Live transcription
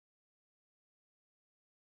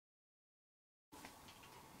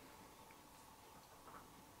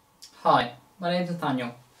Hi, my name's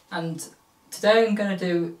Nathanael, and today I'm going to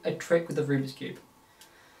do a trick with the Rubik's Cube.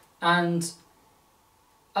 And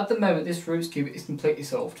at the moment this Rubik's Cube is completely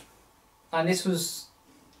solved. And this was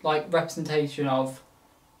like representation of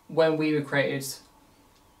when we were created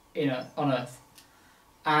on Earth.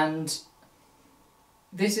 And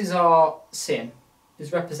this is our sin.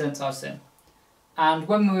 This represents our sin. And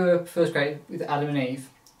when we were first created with Adam and Eve,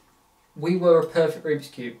 we were a perfect Rubik's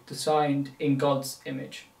Cube, designed in God's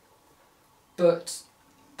image. But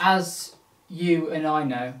as you and I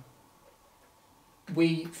know,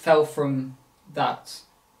 we fell from that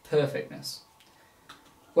perfectness.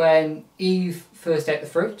 When Eve first ate the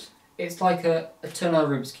fruit, it's like a turn on a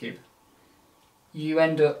Rubik's Cube. You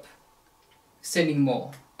end up sinning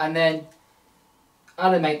more. And then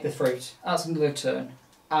Adam ate the fruit, that's another turn.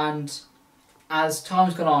 And as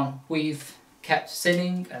time's gone on, we've kept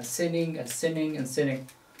sinning and sinning and sinning and sinning.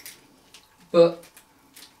 But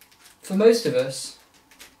for most of us,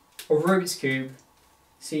 a Rubik's Cube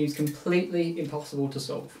seems completely impossible to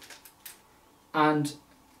solve. And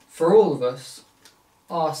for all of us,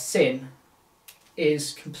 our sin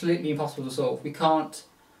is completely impossible to solve. We can't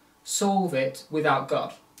solve it without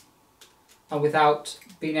God and without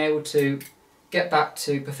being able to get back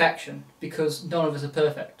to perfection, because none of us are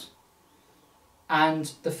perfect.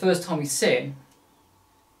 And the first time we sin,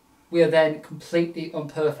 we are then completely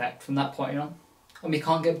imperfect from that point on. And we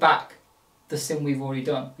can't get back the sin we've already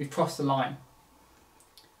done. We've crossed the line.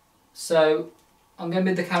 So I'm going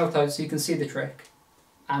to move the camera close so you can see the trick,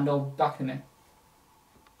 and I'll back them in.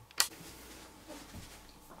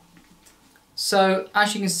 So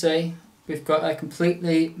as you can see, we've got a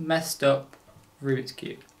completely messed up Rubik's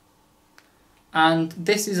Cube. And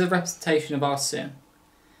this is a representation of our sin.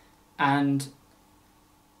 And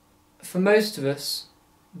for most of us,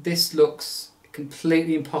 this looks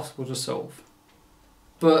completely impossible to solve.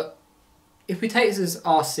 But if we take this as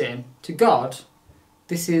our sin, to God,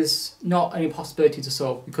 this is not an impossibility to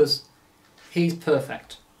solve, because He's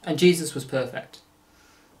perfect and Jesus was perfect.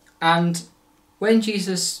 And when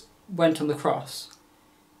Jesus went on the cross,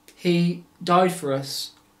 He died for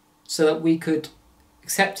us so that we could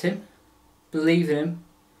accept Him, believe in Him,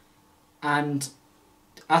 and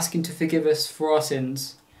ask Him to forgive us for our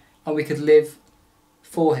sins, and we could live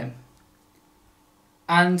for Him.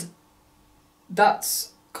 And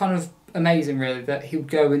that's kind of amazing, really, that He would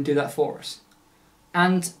go and do that for us.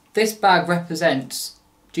 And this bag represents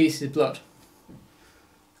Jesus' blood.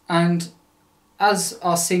 And as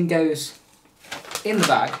our sin goes in the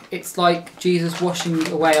bag, it's like Jesus washing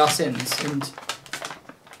away our sins and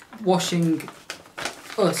washing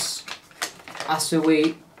us after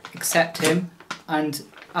we accept Him and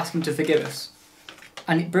ask Him to forgive us.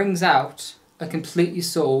 And it brings out a completely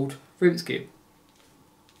solved Rubik's Cube.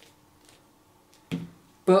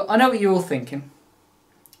 But I know what you're all thinking,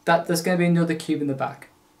 that there's going to be another cube in the back.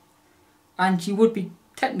 And you would be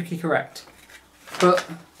technically correct. But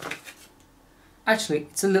actually,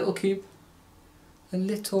 it's a little cube. A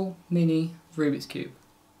little mini Rubik's Cube.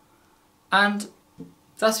 And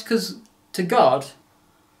that's because to God,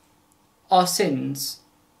 our sins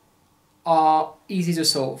are easy to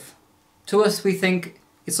solve. To us, we think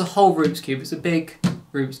it's a whole Rubik's Cube, it's a big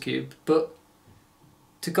Rubik's Cube. But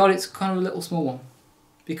to God, it's kind of a little small one.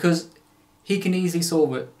 Because He can easily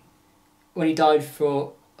solve it when He died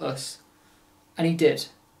for us. And He did.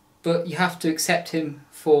 But you have to accept Him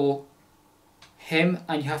for Him,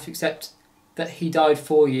 and you have to accept that He died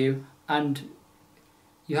for you, and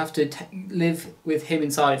you have to live with Him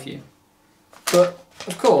inside of you. But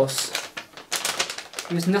of course,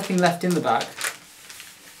 there's nothing left in the bag,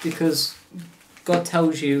 because God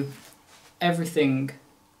tells you everything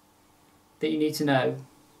that you need to know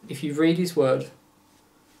if you read His word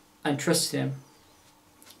and trust Him.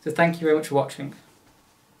 So thank you very much for watching.